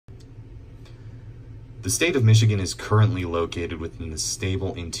The state of Michigan is currently located within the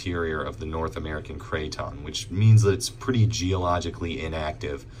stable interior of the North American Craton, which means that it's pretty geologically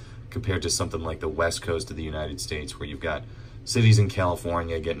inactive compared to something like the west coast of the United States, where you've got cities in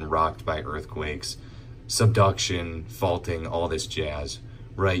California getting rocked by earthquakes, subduction, faulting, all this jazz,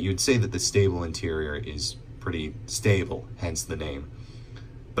 right? You'd say that the stable interior is pretty stable, hence the name.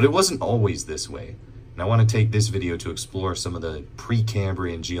 But it wasn't always this way. And I want to take this video to explore some of the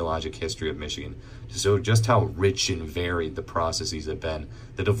Precambrian geologic history of Michigan to show just how rich and varied the processes have been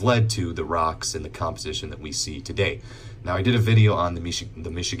that have led to the rocks and the composition that we see today. Now, I did a video on the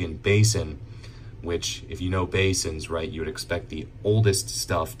Michigan Basin, which, if you know basins, right, you would expect the oldest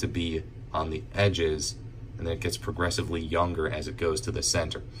stuff to be on the edges, and then it gets progressively younger as it goes to the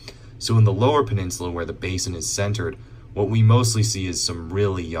center. So in the lower peninsula, where the basin is centered, what we mostly see is some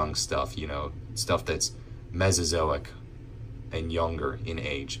really young stuff, you know, stuff that's Mesozoic and younger in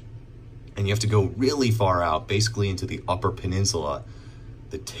age. And you have to go really far out, basically into the upper peninsula,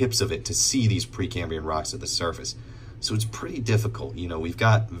 the tips of it, to see these Precambrian rocks at the surface. So it's pretty difficult. You know, we've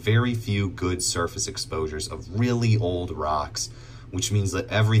got very few good surface exposures of really old rocks, which means that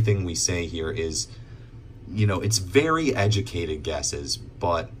everything we say here is, you know, it's very educated guesses,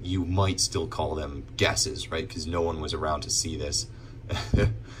 but you might still call them guesses, right? Because no one was around to see this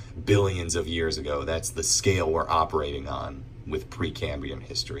billions of years ago. That's the scale we're operating on with Precambrian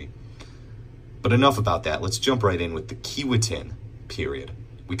history. But enough about that. Let's jump right in with the Keewatin period.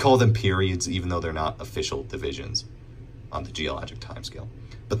 We call them periods, even though they're not official divisions on the geologic timescale.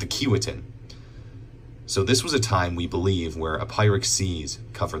 But the Keewatin. So this was a time, we believe, where epeiric seas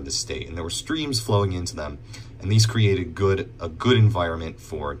covered the state, and there were streams flowing into them, and these created a good environment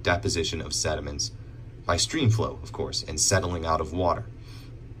for deposition of sediments by stream flow, of course, and settling out of water.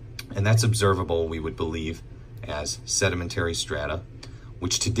 And that's observable, we would believe, as sedimentary strata,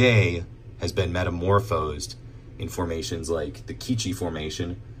 which today has been metamorphosed in formations like the Keewatin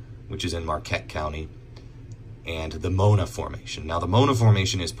Formation, which is in Marquette County, and the Mona Formation. Now, the Mona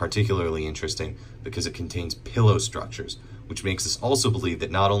Formation is particularly interesting because it contains pillow structures, which makes us also believe that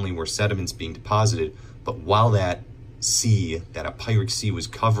not only were sediments being deposited, but while that epeiric sea was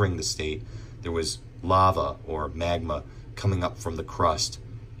covering the state, there was lava or magma coming up from the crust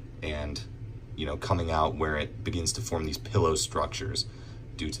and, you know, coming out where it begins to form these pillow structures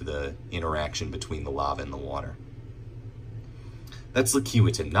due to the interaction between the lava and the water. That's the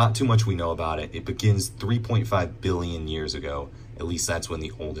Keewatin. Not too much we know about it. It begins 3.5 billion years ago. At least that's when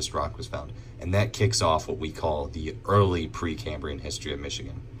the oldest rock was found. And that kicks off what we call the early Precambrian history of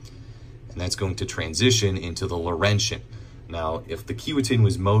Michigan. And that's going to transition into the Laurentian. Now, if the Keewatin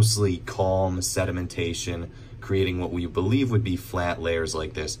was mostly calm sedimentation, creating what we believe would be flat layers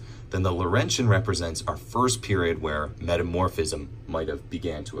like this, then the Laurentian represents our first period where metamorphism might have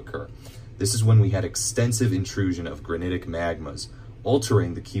began to occur. This is when we had extensive intrusion of granitic magmas,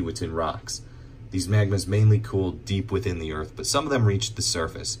 altering the Keewatin rocks. These magmas mainly cooled deep within the earth, but some of them reached the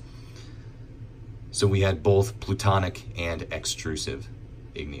surface. So we had both plutonic and extrusive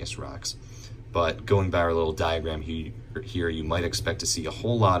igneous rocks. But going by our little diagram here, you might expect to see a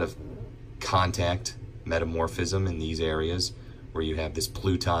whole lot of contact metamorphism in these areas, where you have this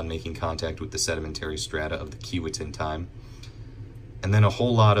pluton making contact with the sedimentary strata of the Keewatin time. And then a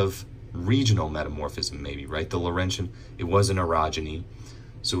whole lot of regional metamorphism, maybe, right? The Laurentian, it was an orogeny,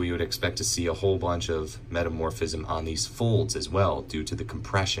 so we would expect to see a whole bunch of metamorphism on these folds as well due to the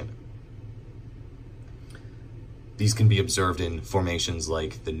compression. These can be observed in formations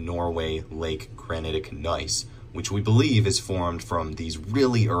like the Norway Lake granitic gneiss, which we believe is formed from these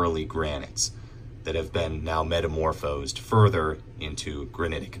really early granites that have been now metamorphosed further into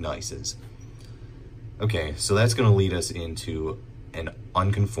granitic gneisses. Okay, so that's going to lead us into an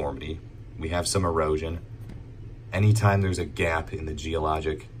unconformity. We have some erosion. Anytime there's a gap in the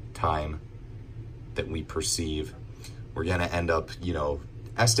geologic time that we perceive, we're going to end up, you know,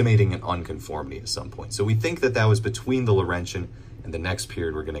 estimating an unconformity at some point. So we think that that was between the Laurentian and the next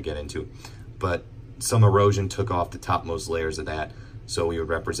period we're going to get into, but some erosion took off the topmost layers of that, so we would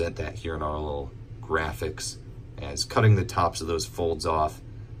represent that here in our little graphics as cutting the tops of those folds off,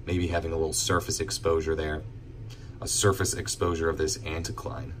 maybe having a little surface exposure there, a surface exposure of this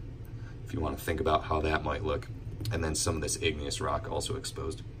anticline, if you want to think about how that might look, and then some of this igneous rock also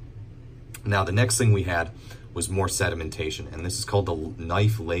exposed. Now, the next thing we had was more sedimentation, and this is called the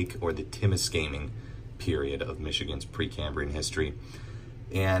Knife Lake or the Timiskaming period of Michigan's Precambrian history.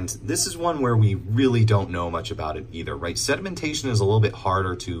 And this is one where we really don't know much about it either, right? Sedimentation is a little bit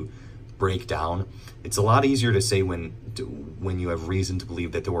harder to break down. It's a lot easier to say when you have reason to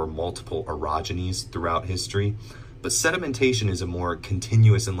believe that there were multiple orogenies throughout history, but sedimentation is a more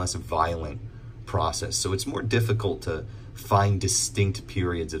continuous and less violent process. So it's more difficult to find distinct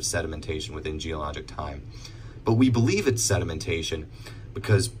periods of sedimentation within geologic time. But we believe it's sedimentation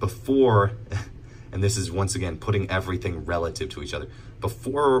because before, and this is once again putting everything relative to each other,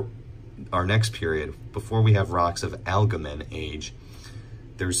 before our next period, before we have rocks of Algoman age,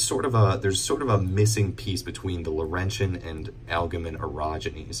 there's sort of a missing piece between the Laurentian and Algoman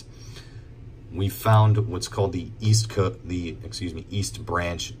orogenies. We found what's called the East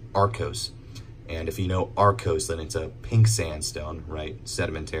Branch Arcos. And if you know Arcos, then it's a pink sandstone, right?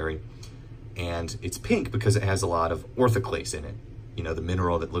 Sedimentary. And it's pink because it has a lot of orthoclase in it. You know, the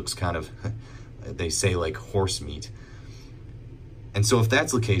mineral that looks kind of, they say, like horse meat. And so if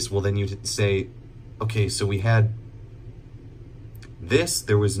that's the case, well, then you'd say, okay, so we had this,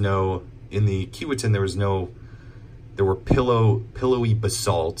 there was no, in the Keewatin, there were pillowy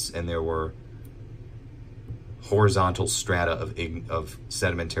basalts, and there were horizontal strata of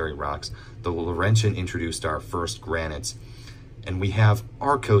sedimentary rocks. The Laurentian introduced our first granites, and we have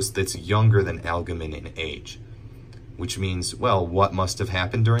Arcos that's younger than Algoman in age, which means, well, what must have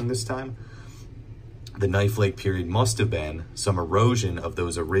happened during this time? The Knife Lake period must have been some erosion of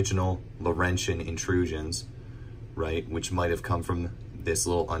those original Laurentian intrusions, right, which might have come from this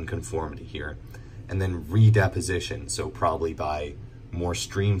little unconformity here, and then redeposition, so probably by more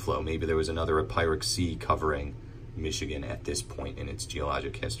stream flow. Maybe there was another Epiric Sea covering Michigan at this point in its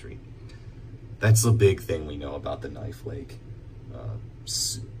geologic history. That's the big thing we know about the Knife Lake,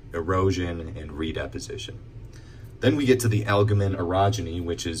 erosion and redeposition. Then we get to the Algoman orogeny,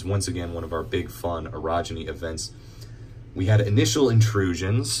 which is once again one of our big fun orogeny events. We had initial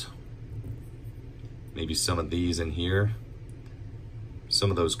intrusions, maybe some of these in here.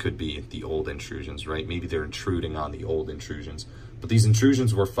 Some of those could be the old intrusions, right? Maybe they're intruding on the old intrusions. But these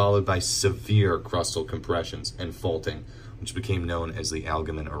intrusions were followed by severe crustal compressions and faulting, which became known as the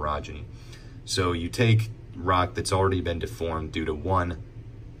Algoman orogeny. So you take rock that's already been deformed due to one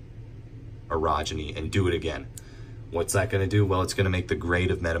orogeny and do it again. What's that going to do? Well, it's going to make the grade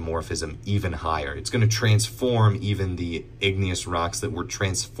of metamorphism even higher. It's going to transform even the igneous rocks that were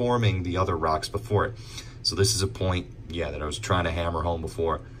transforming the other rocks before it. So this is a point, yeah, that I was trying to hammer home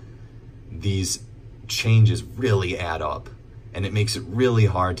before. These changes really add up, and it makes it really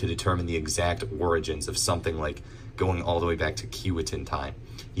hard to determine the exact origins of something like going all the way back to Keewatin time.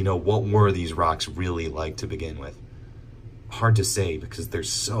 You know, what were these rocks really like to begin with? Hard to say because they're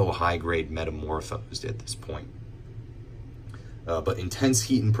so high-grade metamorphosed at this point. But intense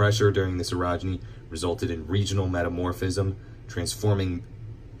heat and pressure during this orogeny resulted in regional metamorphism, transforming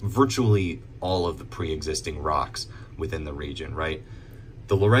virtually all of the pre-existing rocks within the region, right?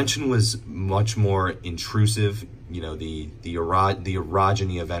 The Laurentian was much more intrusive. You know, the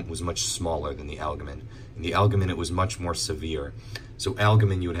orogeny event was much smaller than the Algoman. In the Algoman, it was much more severe. So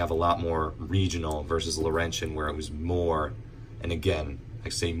Algoman, you would have a lot more regional versus Laurentian, where it was more, and again, I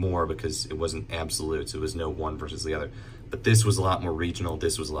say more because it wasn't absolute, so it was no one versus the other. But this was a lot more regional,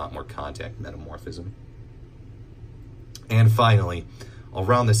 this was a lot more contact metamorphism. And finally, I'll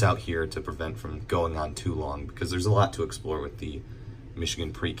round this out here to prevent from going on too long because there's a lot to explore with the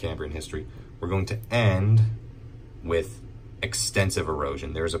Michigan Precambrian history. We're going to end with extensive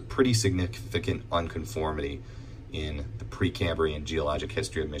erosion. There's a pretty significant unconformity in the Precambrian geologic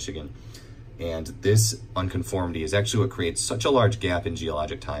history of Michigan. And this unconformity is actually what creates such a large gap in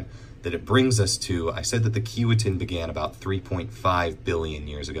geologic time that it brings us to, I said that the Keewatin began about 3.5 billion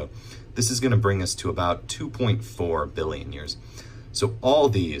years ago. This is going to bring us to about 2.4 billion years. So all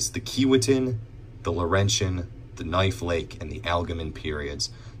these, the Keewatin, the Laurentian, the Knife Lake, and the Algoman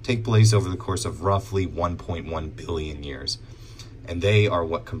periods take place over the course of roughly 1.1 billion years. And they are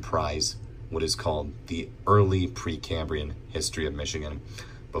what comprise what is called the early Precambrian history of Michigan,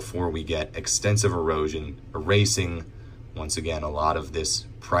 before we get extensive erosion, erasing, once again, a lot of this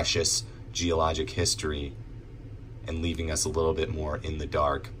precious geologic history and leaving us a little bit more in the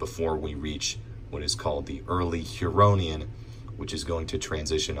dark before we reach what is called the early Huronian, which is going to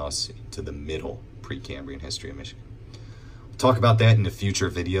transition us into the middle Precambrian history of Michigan. We'll talk about that in a future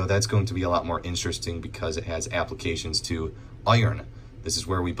video. That's going to be a lot more interesting because it has applications to iron. This is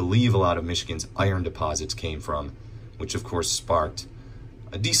where we believe a lot of Michigan's iron deposits came from, which of course sparked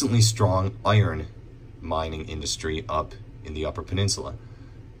a decently strong iron mining industry up in the Upper Peninsula.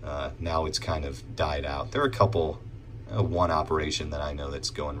 Now it's kind of died out. There are a couple, one operation that I know that's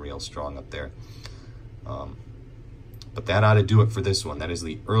going real strong up there. But that ought to do it for this one. That is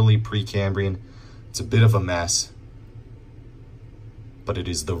the early Precambrian. It's a bit of a mess, but it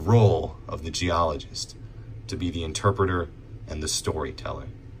is the role of the geologist to be the interpreter and the storyteller.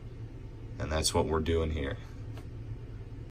 And that's what we're doing here.